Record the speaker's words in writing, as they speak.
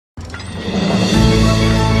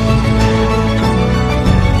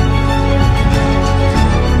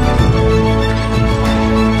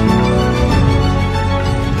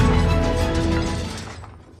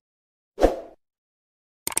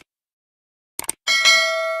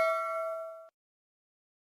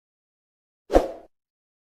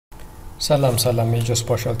ሰላም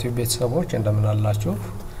የጂኦስፓሻል ቲዩብ ቤተሰቦች እንደምን አላችሁ?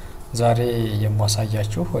 ዛሬ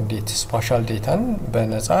የማሳያችሁ እንዴት ስፓሻል ዴታን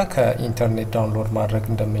በነፃ ከኢንተርኔት ዳውንሎድ ማድረግ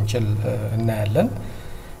እንደምንችል እናያለን።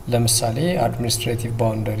 ለምሳሌ አድሚኒስትሬቲቭ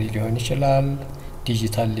ባውንደሪ ሊሆን ይችላል፣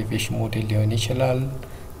 ዲጂታል ኤሌቬሽን ሞዴል ሊሆን ይችላል፣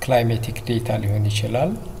 ክላይሜቲክ ዴታ ሊሆን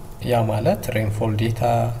ይችላል። ያ ማለት ሬንፎል ዴታ፣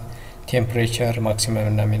 ቴምፕሬቸር ማክሲመም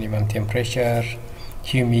እና ሚኒመም ቴምፕሬቸር፣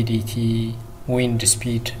 ሂዩሚዲቲ፣ ዊንድ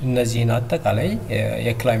ስፒድ እነዚህን አጠቃላይ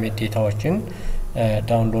የክላይሜት ዴታዎችን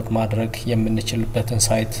ዳውንሎድ ማድረግ የምንችልበትን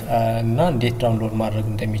ሳይት እና እንዴት ዳውንሎድ ማድረግ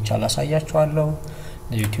እንደሚቻል አሳያችኋለሁ።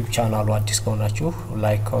 ለዩቲዩብ ቻናሉ አዲስ ከሆናችሁ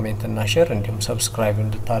ላይክ፣ ኮሜንት እና ሼር እንዲሁም ሰብስክራይብ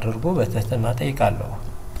እንድታደርጉ በትህትና ጠይቃለሁ።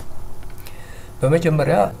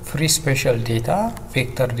 በመጀመሪያ ፍሪ ስፔሻል ዴታ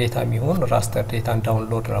ቬክተር ዴታ የሚሆን ራስተር ዴታን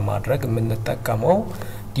ዳውንሎድ ለማድረግ የምንጠቀመው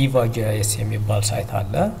DIVA GIS የሚባል ሳይት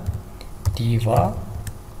አለ። DIVA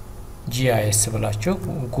GIS ብላችሁ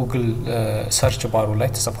ጉግል ሰርች ባሩ ላይ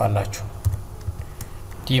ተጽፋላችሁ።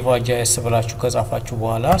 DIVA GIS ብላችሁ ከጻፋችሁ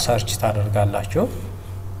በኋላ ሰርች ታደርጋላችሁ።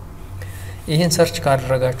 ይሄን ሰርች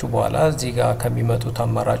ካደረጋችሁ በኋላ እዚህ ጋር ከሚመጡት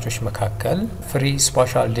አማራጮች መካከል ፍሪ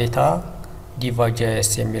ስፓሻል ዴታ DIVA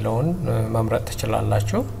GIS የሚለውን መምረጥ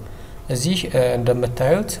ትችላላችሁ። እዚህ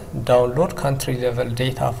እንደምታዩት ዳውንሎድ ካንትሪ ሌቨል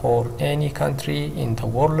ዴታ ፎር ኤኒ ካንትሪ ኢን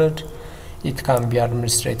ዘ ወርልድ ኢት ካን ቢ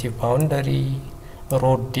አድሚኒስትሬቲቭ ባውንደሪ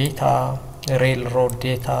road data, railroad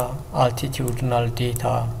data, altitudinal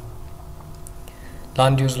data,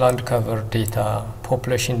 land use land cover data,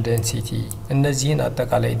 population density እነዚህን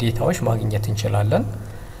አጠቃላይ ዴታዎች ማግኘት እንችላለን።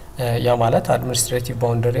 ያ ማለት አድሚኒስትሬቲቭ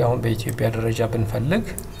ባውንደሪ አሁን በኢትዮጵያ ደረጃ ብንፈልግ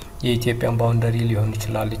የኢትዮጵያን ባውንደሪ ሊሆን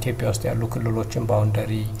ይችላል፣ ኢትዮጵያ ውስጥ ያሉ ክልሎችን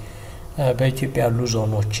ባውንደሪ፣ በኢትዮጵያ ያሉ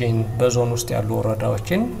ዞኖችን፣ በዞን ውስጥ ያሉ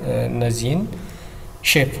ወረዳዎችን እነዚህን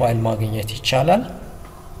ሼፕ ፋይል ማግኘት ይቻላል።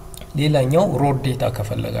 ሌላኛው ሮድ ዴታ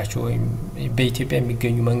ከፈለጋችሁ ወይም በኢትዮጵያ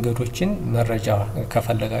የሚገኙ መንገዶችን መረጃ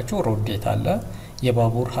ከፈለጋችሁ ሮድ ዴታ አለ።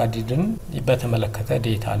 የባቡር ሀዲድን በተመለከተ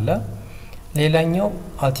ዴታ አለ። ሌላኛው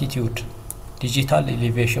አልቲቲዩድ ዲጂታል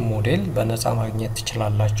ኤሌቬሽን ሞዴል በነፃ ማግኘት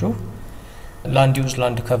ትችላላችሁ። ላንድ ዩዝ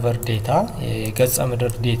ላንድ ከቨር ዴታ የገጸ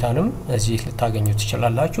ምድር ዴታንም እዚህ ልታገኙ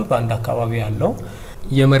ትችላላችሁ። በአንድ አካባቢ ያለው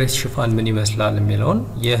የመሬት ሽፋን ምን ይመስላል የሚለውን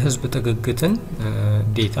የህዝብ ጥግግትን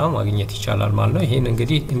ዴታ ማግኘት ይቻላል ማለት ነው። ይሄን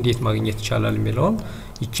እንግዲህ እንዴት ማግኘት ይቻላል የሚለውን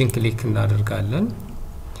ይችን ክሊክ እናደርጋለን።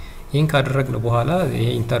 ይሄን ካደረግን በኋላ ይሄ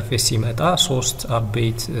ኢንተርፌስ ሲመጣ ሶስት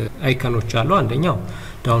አፕዴት አይኮኖች አሉ። አንደኛው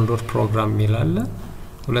ዳውንሎድ ፕሮግራም ይላል፣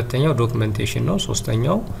 ሁለተኛው ዶክመንቴሽን ነው፣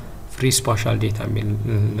 ሶስተኛው ፍሪ ስፓሻል ዴታ የሚል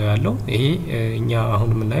ነው ያለው። ይሄ እኛ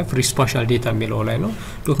አሁን የምናየው ፍሪ ስፓሻል ዴታ የሚለው ላይ ነው።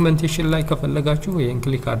 ዶክመንቴሽን ላይ ከፈለጋችሁ ይሄን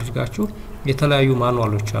ክሊክ አድርጋችሁ የተለያዩ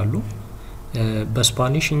ማኑዋሎች አሉ።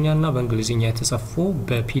 በስፓኒሽኛና በእንግሊዝኛ የተጻፉ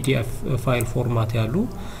በፒዲኤፍ ፋይል ፎርማት ያሉ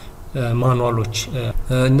ማኑዋሎች።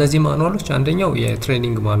 እነዚህ ማኑዋሎች አንደኛው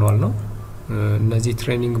የትሬኒንግ ማኑዋል ነው። እነዚህ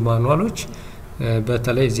ትሬኒንግ ማኑዋሎች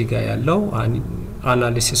በተለይ እዚህ ጋር ያለው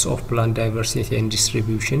አናሊሲስ ኦፍ ፕላንት ዳይቨርሲቲ ኤንድ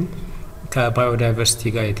ዲስትሪቢዩሽን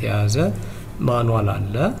ከባዮዳይቨርሲቲ ጋር የተያያዘ ማኑዋል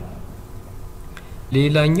አለ።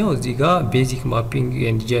 ሌላኛው እዚህ ጋር ቤዚክ ማፒንግ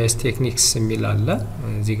ኤንድ GIS ቴክኒክስ የሚል አለ።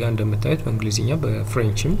 እዚህ ጋር እንደምታዩት በእንግሊዝኛ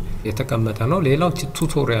በፍሬንችም የተቀመጠ ነው። ሌላው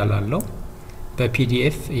ቱቶሪያል አለው።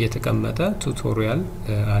 በፒዲኤፍ የተቀመጠ ቱቶሪያል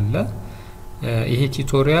አለ። ይሄ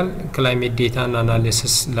ቱቶሪያል ክላይሜት ዴታን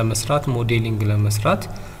አናሊሲስ ለመስራት ሞዴሊንግ ለመስራት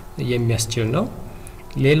የሚያስችል ነው።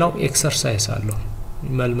 ሌላው ኤክሰርሳይዝ አለው፣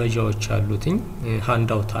 መልመጃዎች አሉትኝ፣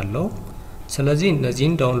 ሃንዳውት አለው። ስለዚህ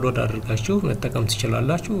እነዚህን ዳውንሎድ አድርጋችሁ መጠቀም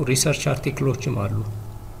ትችላላችሁ። ሪሰርች አርቲክሎችም አሉ፣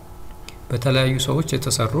 በተለያዩ ሰዎች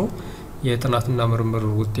የተሰሩ የጥናትና ምርምር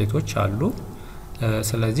ውጤቶች አሉ።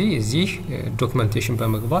 ስለዚህ እዚህ ዶክመንቴሽን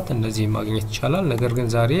በመግባት እነዚህ ማግኘት ይቻላል። ነገር ግን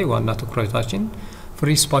ዛሬ ዋና ትኩረታችን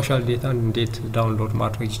ፍሪ ስፓሻል ዴታን እንዴት ዳውንሎድ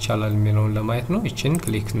ማድረግ ይቻላል የሚለውን ለማየት ነው። እቺን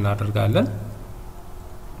ክሊክ እናደርጋለን።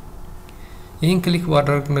 ይህን ክሊክ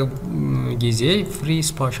ባደረግን ጊዜ ፍሪ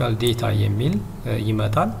ስፓሻል ዴታ የሚል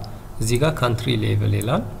ይመጣል። እዚህ ጋር ካንትሪ ሌቨል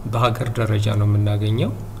ይላል። በሀገር ደረጃ ነው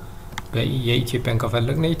የምናገኘው። የኢትዮጵያን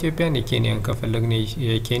ከፈለግን የኢትዮጵያን፣ የኬንያን ከፈለግን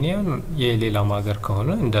የኬንያን፣ የሌላም ሀገር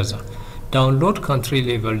ከሆነ እንደዛ። ዳውንሎድ ካንትሪ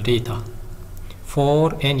ሌቨል ዴታ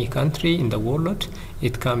ፎር ኤኒ ካንትሪ ኢን ዘ ወርልድ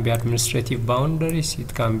ኢት ካን ቢ አድሚኒስትሬቲቭ ባውንደሪስ፣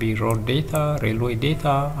 ኢት ካን ቢ ሮድ ዴታ፣ ሬልዌይ ዴታ፣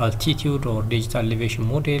 አልቲቲዩድ ኦር ዲጂታል ኤሌቬሽን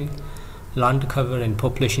ሞዴል፣ ላንድ ከቨር ኤንድ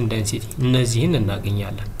ፖፑሌሽን ዴንሲቲ እነዚህን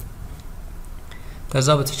እናገኛለን። ከዛ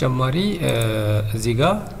በተጨማሪ እዚህ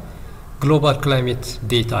ጋር ግሎባል ክላይሜት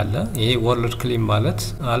ዴታ አለ። ይሄ ወርልድ ክሊም ማለት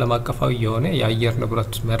ዓለም አቀፋዊ የሆነ የአየር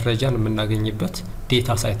ንብረት መረጃን የምናገኝበት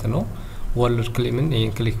ዴታ ሳይት ነው። ወርልድ ክሊምን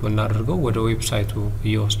ይሄን ክሊክ ብናደርገው ወደ ዌብሳይቱ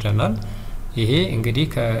ይወስደናል። ይሄ እንግዲህ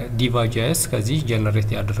ከDIVA GIS ከዚህ ጀነሬት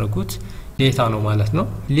ያደረጉት ዴታ ነው ማለት ነው።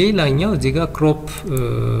 ሌላኛው እዚህ ጋር ክሮፕ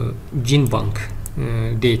ጂን ባንክ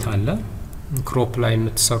ዴታ አለ። ክሮፕ ላይ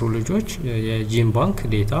የምትሰሩ ልጆች የጂን ባንክ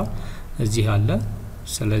ዴታ እዚህ አለ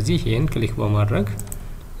ስለዚህ ይሄን ክሊክ በማድረግ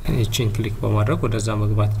እቺን ክሊክ በማድረግ ወደዛ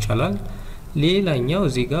መግባት ይቻላል ሌላኛው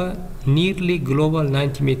እዚህ ጋር nearly global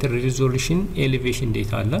 90 meter resolution elevation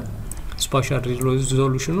ዴታ አለ spatial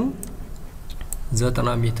resolution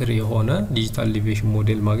 90 ሜትር የሆነ ዲጂታል ኤሌቬሽን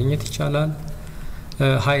ሞዴል ማግኘት ይቻላል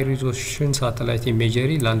high resolution satellite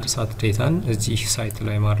imagery land sat ዴታን እዚህ ሳይት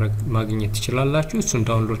ላይ ማግኘት ይችላልላችሁ እሱን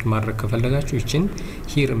ዳውንሎድ ማድረግ ከፈለጋችሁ እቺን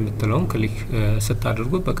ሂር የምትለውን ክሊክ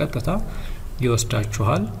ስታደርጉ በቀጥታ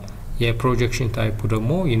ይወስዳችኋል የፕሮጀክሽን ታይፑ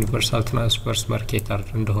ደግሞ ዩኒቨርሳል ትራንስቨርስ ማርኬተር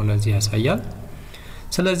እንደሆነ እዚህ ያሳያል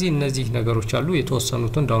ስለዚህ እነዚህ ነገሮች አሉ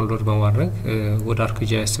የተወሰኑትን ዳውንሎድ በማድረግ ወደ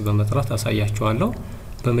ArcGIS በመጥራት አሳያችኋለሁ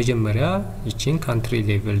በመጀመሪያ እቺን ካንትሪ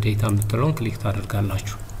ሌቨል ዴታ የምትለውን ክሊክ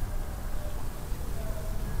ታደርጋላችሁ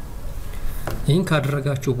ይህን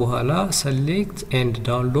ካደረጋችሁ በኋላ select and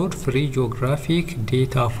download free geographic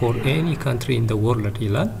data for any country in the world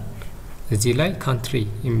ይላል እዚህ ላይ country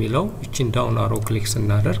የሚለው እቺን ዳውን አሮ ክሊክ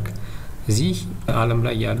ስናደርግ እዚህ ዓለም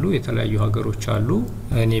ላይ ያሉ የተለያዩ ሀገሮች አሉ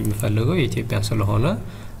እኔ የምፈልገው የኢትዮጵያ ስለሆነ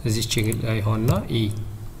እዚህ ችግል ላይ ሆና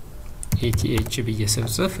ETH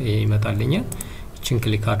በየስብስፍ ይመጣልኛል እቺን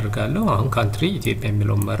ክሊክ አድርጋለሁ አሁን country ኢትዮጵያ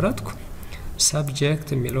የሚለው መረጥኩ subject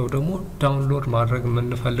የሚለው ደግሞ ዳውንሎድ ማድረግ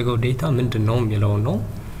የምንፈልገው ዴታ ምንድነው የሚለው ነው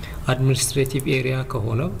administrative area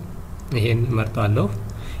ከሆነ ይሄን መርጣለሁ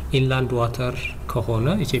inland water ከሆነ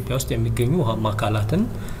ኢትዮጵያ ውስጥ የሚገኙ ውሃማ አካላትን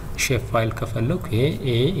ሼፕ ፋይል ከፈለኩ ይሄ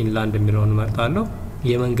inland የሚለውን መርጣለሁ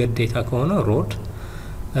የመንገድ ዴታ ከሆነ road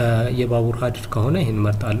የባቡር ሀዲድ ከሆነ ይሄን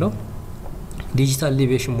መርጣለሁ ዲጂታል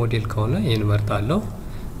ኤሌቬሽን ሞዴል ከሆነ ይሄን መርጣለሁ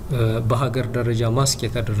በሀገር ደረጃ ማስክ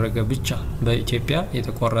የተደረገ ብቻ በኢትዮጵያ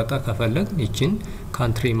የተቆረጠ ከፈለግ እቺን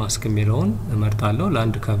ካንትሪ ማስክ የሚለውን መርጣለሁ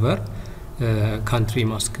ላንድ ከቨር ካንትሪ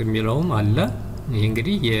ማስክ የሚለውም አለ ይሄ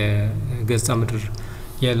እንግዲህ የገጻ ምድር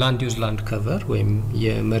የላንድ ዩዝ ላንድ ከቨር ወይም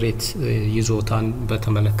የመሬት ይዞታን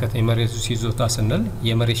በተመለከተ የመሬት ይዞታ ስንል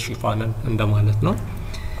የመሬት ሽፋንን እንደማለት ነው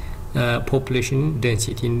ፖፑሌሽን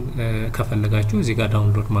ዴንሲቲን ከፈለጋችሁ እዚህ ጋር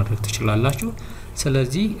ዳውንሎድ ማድረግ ትችላላችሁ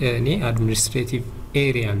ስለዚህ እኔ አድሚኒስትሬቲቭ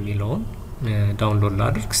ኤሪያ የሚለውን ዳውንሎድ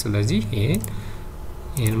ላድርግ ስለዚህ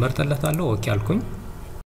ይሄን መርጠለታለሁ ኦኬ አልኩኝ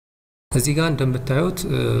እዚህ ጋር እንደምታዩት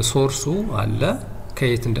ሶርሱ አለ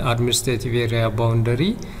ከየት እንደ አድሚኒስትሬቲቭ ኤሪያ ባውንደሪ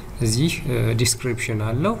እዚህ ዲስክሪፕሽን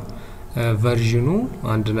አለው ቨርዥኑ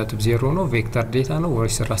 1.0 ነው ቬክተር ዴታ ነው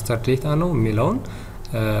ወይስ ራስተር ዴታ ነው የሚለውን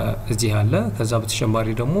እዚህ አለ ከዛ በተጨማሪ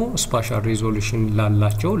ደግሞ ስፓሻል ሪዞሉሽን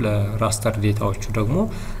ላላቸው ለራስተር ዴታዎቹ ደግሞ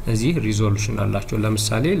እዚህ ሪዞሉሽን አላቸው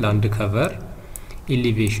ለምሳሌ ላንድ ከቨር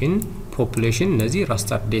ኤሌቬሽን ፖፑሌሽን እነዚህ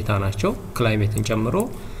ራስተር ዴታ ናቸው ክላይሜትን ጨምሮ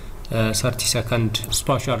 30 ሰከንድ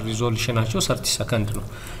ስፓሻል ሪዞሉሽናቸው 30 ሰከንድ ነው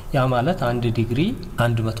ያ ማለት 1 ዲግሪ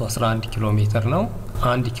 111 ኪሎ ሜትር ነው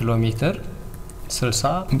 1 ኪሎ ሜትር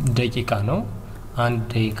 60 ደቂቃ ነው 1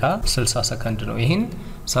 ደቂቃ 60 ሰከንድ ነው ይሄን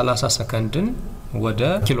 30 ሰከንድን ወደ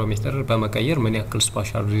ኪሎ ሜትር በመቀየር ምን ያክል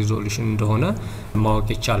ስፓሻል ሪዞሉሽን እንደሆነ ማወቅ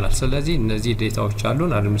ይቻላል ስለዚህ እነዚህ ዴታዎች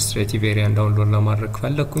አሉን አድሚኒስትሬቲቭ ኤሪያ ዳውንሎድ ለማድረግ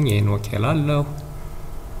ፈለኩኝ ይሄን ኦኬ ላለው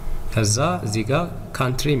ከዛ እዚህ ጋር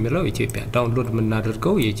ካንትሪ የሚለው ኢትዮጵያ ዳውንሎድ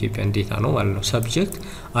የምናደርገው የኢትዮጵያን ዴታ ነው ማለት ነው ሰብጀክት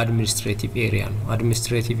አድሚኒስትሬቲቭ ኤሪያ ነው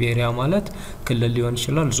አድሚኒስትሬቲቭ ኤሪያ ማለት ክልል ሊሆን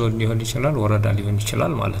ይችላል ዞን ሊሆን ይችላል ወረዳ ሊሆን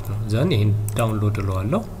ይችላል ማለት ነው ዘን ይሄን ዳውንሎድ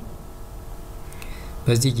ለዋለሁ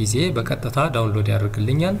በዚህ ጊዜ በቀጥታ ዳውንሎድ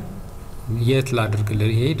ያደርግልኛል የት ላድርግልህ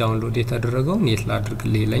ይሄ ዳውንሎድ የተደረገው የት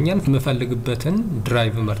ላድርግልህ ይለኛል የምፈልግበትን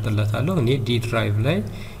ድራይቭ መርጥለታለሁ እኔ ዲ ድራይቭ ላይ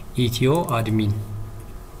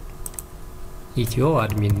ኢትዮ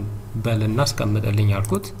አድሚን በልና አስቀምጠልኝ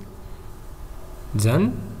አልኩት ዘን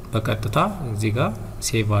በቀጥታ እዚህ ጋር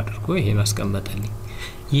ሴቭ አድርጎ ይሄን አስቀምጠልኝ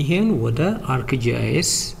ይሄን ወደ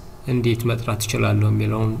ArcGIS እንዴት መጥራት ይችላል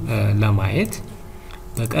የሚለውን ለማየት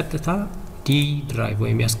በቀጥታ ዲ ድራይቭ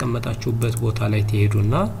ወይም ያስቀመጣችሁበት ቦታ ላይ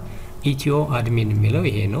ትሄዱና ኢትዮ አድሚን የሚለው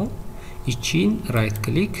ይሄ ነው እቺን ራይት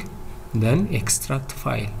ክሊክ then extract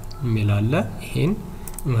file የሚላለ ይሄን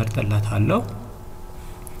መርጠላታለሁ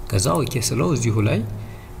ከዛ ኦኬ ስለው እዚሁ ላይ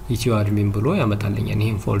ኢትዮ አድሚን ብሎ ያመጣልኛል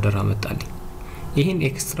ይሄን ፎልደር አመጣልኝ ይሄን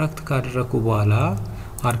ኤክስትራክት ካደረኩ በኋላ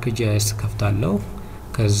ArcGIS ከፍታለሁ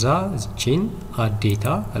ከዛ እቺን አድ ዴታ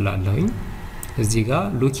እላለሁኝ እዚህ ጋር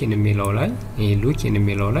ሉኪን የሚለው ላይ ይሄ ሉኪን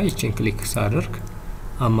የሚለው ላይ እቺን ክሊክ ሳደርግ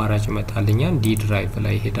አማራጭ መጣልኛል ዲ ድራይቭ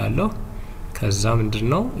ላይ ሄዳለሁ ከዛ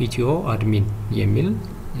ምንድነው ኢትዮ አድሚን የሚል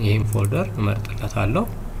ይሄን ፎልደር እመርጥለታለሁ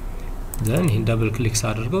then ይሄን ደብል ክሊክ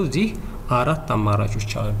ሳደርገው እዚህ አራት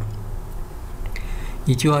አማራጮች አሉ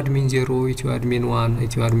ኢትዮ አድሚን 0 ኢትዮ አድሚን 1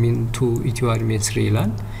 ኢትዮ አድሚን 2 ኢትዮ አድሚን 3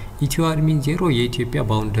 ይላል ኢትዮ አድሚን 0 የኢትዮጵያ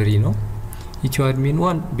ባውንደሪ ነው ኢትዮ አድሚን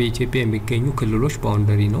 1 በኢትዮጵያ የሚገኙ ክልሎች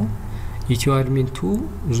ባውንደሪ ነው ኢትዮ አድሚን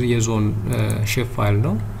 2 የዞን ሼፕ ፋይል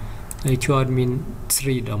ነው ኢትዮ አድሚን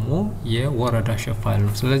 3 ደግሞ የወረዳ ሼፕ ፋይል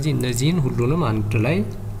ነው። ስለዚህ እነዚህን ሁሉንም አንድ ላይ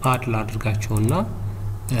አድ ላድርጋቸውና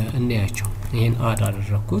እንያቸው። ይሄን አድ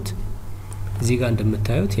አደረኩት። እዚህ ጋር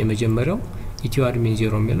እንደምታዩት የመጀመሪያው ኢትዮ አድሚን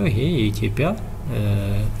 0 የሚለው ይሄ የኢትዮጵያ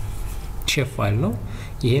ሼፕ ፋይል ነው።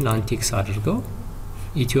 ይሄን አንቲክስ አድርገው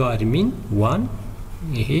ኢትዮ አድሚን 1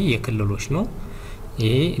 ይሄ የክልሎች ነው።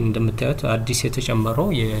 ይሄ እንደምታዩት አዲስ የተጨመረው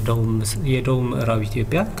የደቡብ ምዕራብ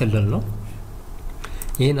ኢትዮጵያ ክልል ነው።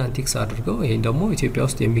 ይሄን አንቲክስ አድርገው ይሄን ደግሞ ኢትዮጵያ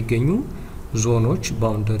ውስጥ የሚገኙ ዞኖች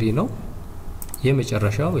ባውንደሪ ነው።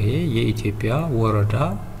 የመጨረሻው ይሄ የኢትዮጵያ ወረዳ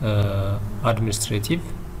አድሚኒስትሬቲቭ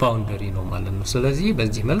ባውንደሪ ነው ማለት ነው። ስለዚህ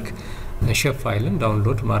በዚህ መልክ ሼፕ ፋይልን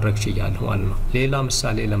ዳውንሎድ ማድረግ ይችላል ማለት ነው። ሌላ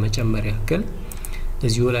ምሳሌ ለመጨመር ያክል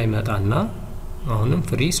እዚሁ ላይ መጣና አሁንም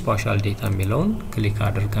ፍሪ ስፓሻል ዴታ የሚለውን ክሊክ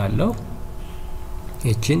አድርጋለሁ።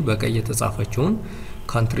 እቺን በቀይ የተጻፈችውን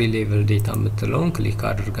ካንትሪ ሌቨል ዴታ የምትለውን ክሊክ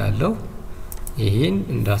አድርጋለሁ። ይሄን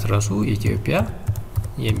እንዳትረሱ ኢትዮጵያ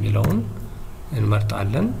የሚለውን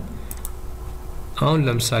እንመርጣለን። አሁን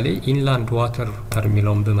ለምሳሌ ኢንላንድ ዋተር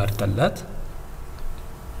የሚለውን ብመርጥለት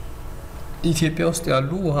ኢትዮጵያ ውስጥ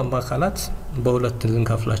ያሉ ውሃማ አካላት በሁለት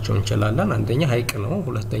ልንከፍላቸው እንችላለን። አንደኛ ሀይቅ ነው፣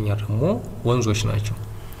 ሁለተኛ ደግሞ ወንዞች ናቸው።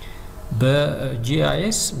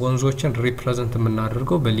 በጂአይኤስ ወንዞችን ሪፕሬዘንት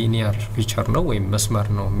የምናደርገው በሊኒየር ፊቸር ነው ወይም መስመር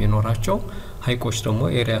ነው የሚኖራቸው። ሀይቆች ደግሞ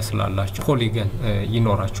ኤሪያ ስላላቸው ፖሊገን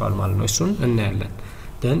ይኖራቸዋል ማለት ነው። እሱን እናያለን።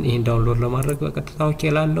 ደን ይሄን ዳውንሎድ ለማድረግ በቀጥታ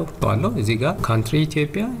ወኬላለሁ ባለው እዚህ ጋር ካንትሪ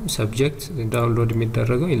ኢትዮጵያ ሰብጀክት ዳውንሎድ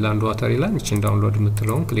የሚደረገው ኢንላንድ ዋተር ይላል። እቺን ዳውንሎድ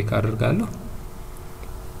የምትለውን ክሊክ አድርጋለሁ።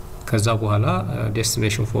 ከዛ በኋላ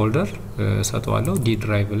ዴስቲኔሽን ፎልደር ሰጠዋለሁ። ዲ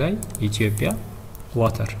ድራይቭ ላይ ኢትዮጵያ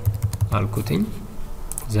ዋተር አልኩትኝ።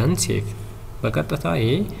 ዘን ሴቭ በቀጥታ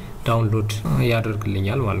ይሄ ዳውንሎድ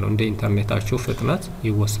ያደርግልኛል ማለት ነው። እንደ ኢንተርኔታችሁ ፍጥነት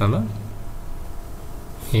ይወሰናል።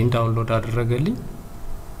 ይሄን ዳውንሎድ አደረገልኝ።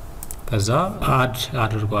 ከዛ አድ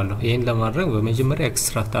አድርጓለሁ። ይሄን ለማድረግ በመጀመሪያ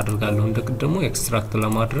ኤክስትራክት አድርጋለሁ። እንደቀደሙ ኤክስትራክት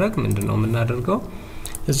ለማድረግ ምንድነው የምናደርገው?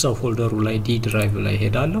 እዛው ፎልደሩ ላይ ዲ ድራይቭ ላይ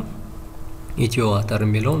ሄዳለሁ። ኢትዮ ዋተር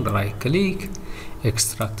የሚለውን ራይት ክሊክ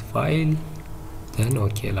ኤክስትራክት ፋይል ደን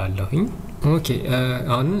ኦኬ ላለሁኝ። ኦኬ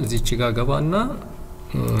አሁን እዚች ጋር ገባና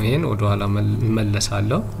ይሄን ወደ ኋላ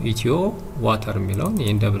መለሳለሁ። ኢትዮ ዋተር የሚለውን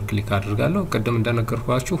ይሄን ደብል ክሊክ አድርጋለሁ። ቀደም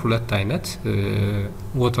እንደነገርኳችሁ ሁለት አይነት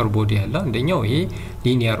ዋተር ቦዲ አለ። አንደኛው ይሄ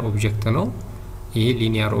ሊኒየር ኦብጀክት ነው። ይሄ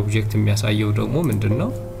ሊኒየር ኦብጀክት የሚያሳየው ደግሞ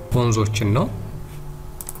ምንድነው? ወንዞችን ነው።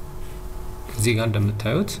 እዚህ ጋር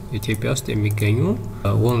እንደምታዩት ኢትዮጵያ ውስጥ የሚገኙ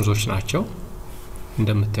ወንዞች ናቸው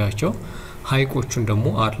እንደምታያቸው። ሀይቆቹን ደግሞ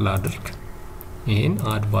አድ ላድርግ። ይሄን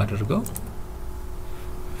አድ ባድርገው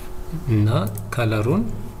እና ከለሩን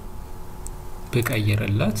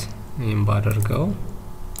በቀየረላት ይሄን ባደርገው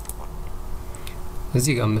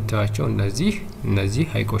እዚህ ጋር የምታያቸው እነዚህ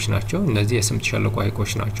ሀይቆች ናቸው። እነዚህ የስምጥ ሸለቆ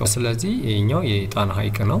ሀይቆች ናቸው። ስለዚህ ይሄኛው የጣና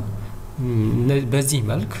ሀይቅ ነው። በዚህ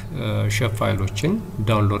መልክ ሼፕ ፋይሎችን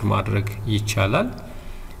ዳውንሎድ ማድረግ ይቻላል።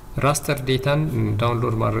 ራስተር ዴታን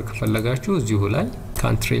ዳውንሎድ ማድረግ ከፈለጋችሁ እዚሁ ላይ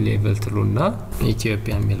ካንትሪ ሌቨል ትሉና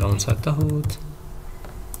ኢትዮጵያ የሚለውን ሰጣሁት።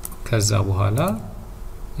 ከዛ በኋላ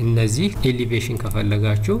እነዚህ ኤሊቬሽን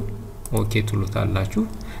ከፈለጋችሁ ኦኬ ትሉታላችሁ።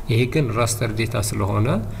 ይሄ ግን ራስተር ዴታ ስለሆነ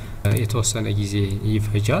የተወሰነ ጊዜ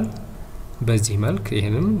ይፈጃል። በዚህ መልክ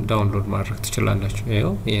ይሄንም ዳውንሎድ ማድረግ ትችላላችሁ።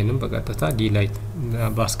 ይሄው ይሄንም በቀጥታ ዲ ላይ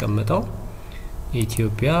ባስቀምጠው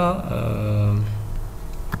ኢትዮጵያ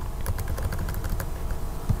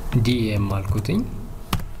ዲኤም አልኩትኝ።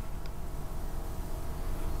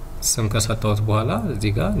 ስም ከሰጠሁት በኋላ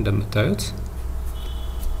እዚህ ጋር እንደምታዩት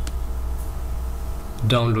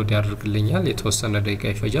ዳውንሎድ ያደርግልኛል። የተወሰነ ደቂቃ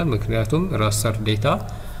ይፈጃል፣ ምክንያቱም ራስተር ዴታ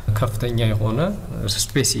ከፍተኛ የሆነ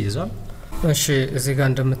ስፔስ ይይዛል። እሺ እዚህ ጋር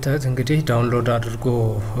እንደምታዩት እንግዲህ ዳውንሎድ አድርጎ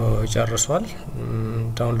ጨርሷል።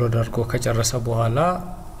 ዳውንሎድ አድርጎ ከጨረሰ በኋላ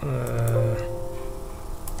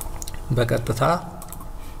በቀጥታ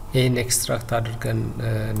ይሄን ኤክስትራክት አድርገን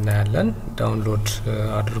እናያለን። ዳውንሎድ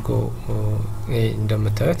አድርጎ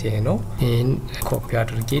እንደምታዩት ይሄ ነው። ይሄን ኮፒ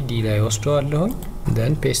አድርጌ ዲ ላይ ወስደዋለሁኝ።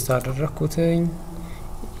 ደን ፔስት አደረኩትኝ።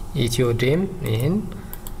 ኢትዮዴም ይሄን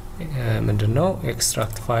ምንድነው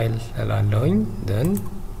ኤክስትራክት ፋይል እላለሁኝ። ደን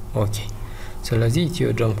ኦኬ። ስለዚህ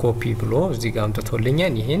ኢትዮዴም ኮፒ ብሎ እዚህ ጋር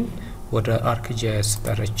አምጥቶልኛል። ይሄን ወደ ArcGIS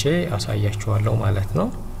ጠርቼ አሳያችኋለሁ ማለት ነው።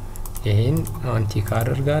 ይሄን አንቲክ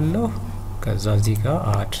አድርጋለሁ። ከዛ እዚህ ጋር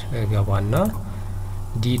አድ ገባና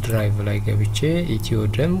ዲ ድራይቭ ላይ ገብቼ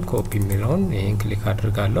ኢትዮዴም ኮፒ የሚለውን ይሄን ክሊክ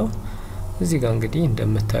አድርጋለሁ። እዚህ ጋር እንግዲህ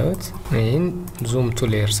እንደምታዩት ይሄን ዙም ቱ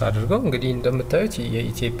ሌየርስ አድርገው እንግዲህ እንደምታዩት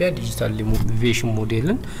የኢትዮጵያ ዲጂታል ኢሊቬሽን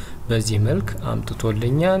ሞዴልን በዚህ መልክ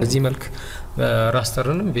አምጥቶልኛል። በዚህ መልክ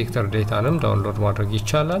ራስተርንም ቬክተር ዴታንም ዳውንሎድ ማድረግ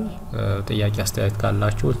ይቻላል። ጥያቄ አስተያየት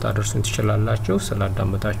ካላችሁ ታደርሱን ትችላላችሁ።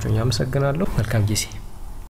 ስላዳመጣችሁኝ አመሰግናለሁ። መልካም ጊዜ